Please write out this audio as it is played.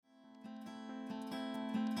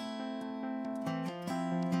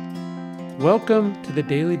Welcome to the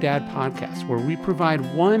Daily Dad Podcast, where we provide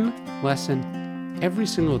one lesson every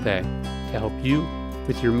single day to help you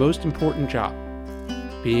with your most important job,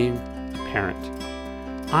 being a parent.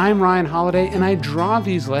 I'm Ryan Holiday, and I draw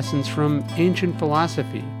these lessons from ancient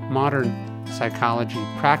philosophy, modern psychology,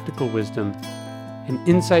 practical wisdom, and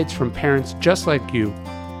insights from parents just like you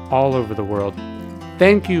all over the world.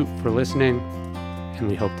 Thank you for listening, and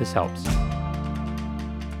we hope this helps.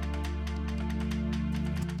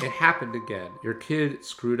 It happened again. Your kid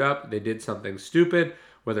screwed up. They did something stupid,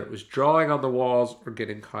 whether it was drawing on the walls or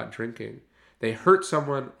getting caught drinking. They hurt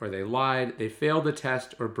someone or they lied. They failed a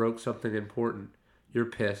test or broke something important. You're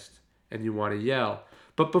pissed and you want to yell.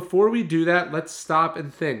 But before we do that, let's stop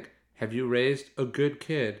and think. Have you raised a good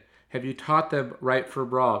kid? Have you taught them right from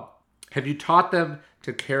wrong? Have you taught them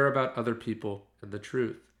to care about other people and the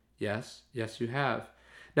truth? Yes, you have.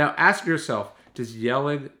 Now ask yourself, does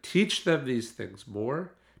yelling teach them these things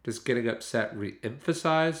more? Does getting upset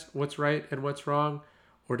re-emphasize what's right and what's wrong?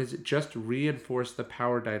 Or does it just reinforce the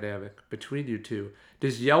power dynamic between you two?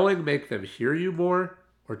 Does yelling make them hear you more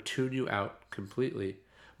or tune you out completely?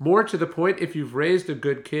 More to the point, if you've raised a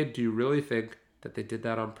good kid, do you really think that they did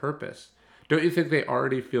that on purpose? Don't you think they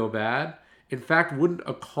already feel bad? In fact, wouldn't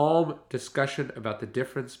a calm discussion about the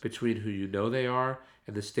difference between who you know they are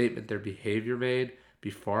and the statement their behavior made be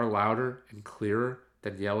far louder and clearer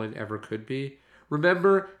than yelling ever could be?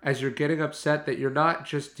 Remember, as you're getting upset, that you're not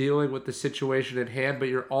just dealing with the situation at hand, but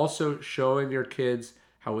you're also showing your kids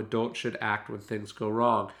how adults should act when things go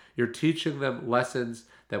wrong. You're teaching them lessons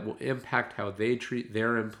that will impact how they treat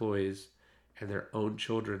their employees and their own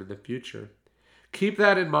children in the future. Keep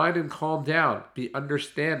that in mind and calm down. Be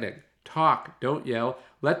understanding. Talk, don't yell.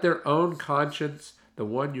 Let their own conscience, the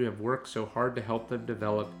one you have worked so hard to help them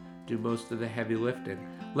develop, do most of the heavy lifting.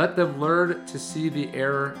 Let them learn to see the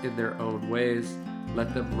error in their own ways.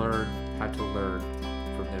 Let them learn how to learn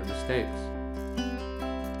from their mistakes.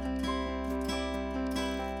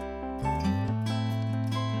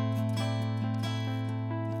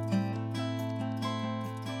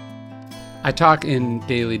 I talk in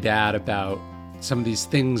Daily Dad about some of these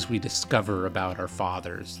things we discover about our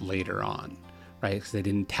fathers later on, right? Because they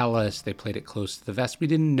didn't tell us, they played it close to the vest. We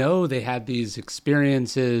didn't know they had these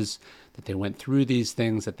experiences, that they went through these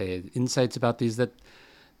things, that they had insights about these, that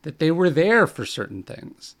they were there for certain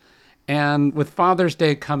things. And with Father's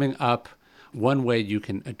Day coming up, one way you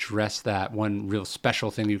can address that, one real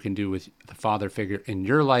special thing you can do with the father figure in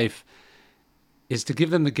your life, is to give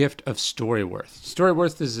them the gift of Storyworth.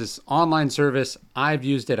 Storyworth is this online service. I've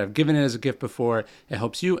used it. I've given it as a gift before. It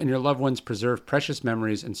helps you and your loved ones preserve precious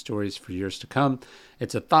memories and stories for years to come.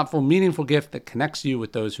 It's a thoughtful, meaningful gift that connects you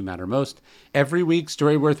with those who matter most. Every week,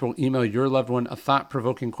 Storyworth will email your loved one a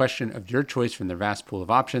thought-provoking question of your choice from their vast pool of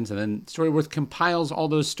options, and then Storyworth compiles all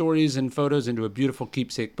those stories and photos into a beautiful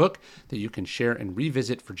keepsake book that you can share and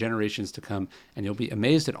revisit for generations to come, and you'll be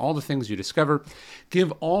amazed at all the things you discover.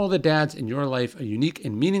 Give all the dads in your life a unique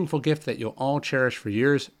and meaningful gift that you'll all cherish for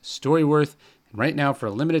years, Storyworth. And right now, for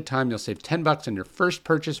a limited time, you'll save $10 on your first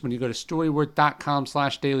purchase when you go to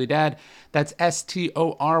storyworth.com/dailydad. That's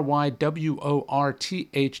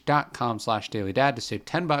STORYWORTH.com/dailydad to save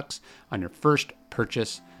 $10 on your first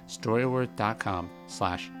purchase.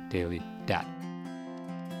 Storyworth.com/dailydad.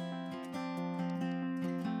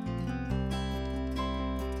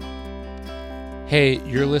 Hey,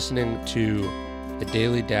 you're listening to the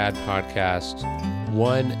Daily Dad Podcast,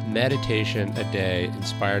 one meditation a day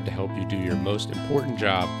inspired to help you do your most important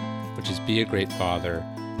job, which is be a great father.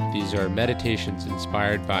 These are meditations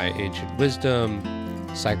inspired by ancient wisdom,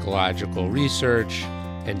 psychological research,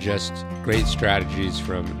 and just great strategies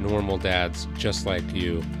from normal dads just like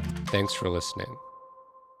you. Thanks for listening.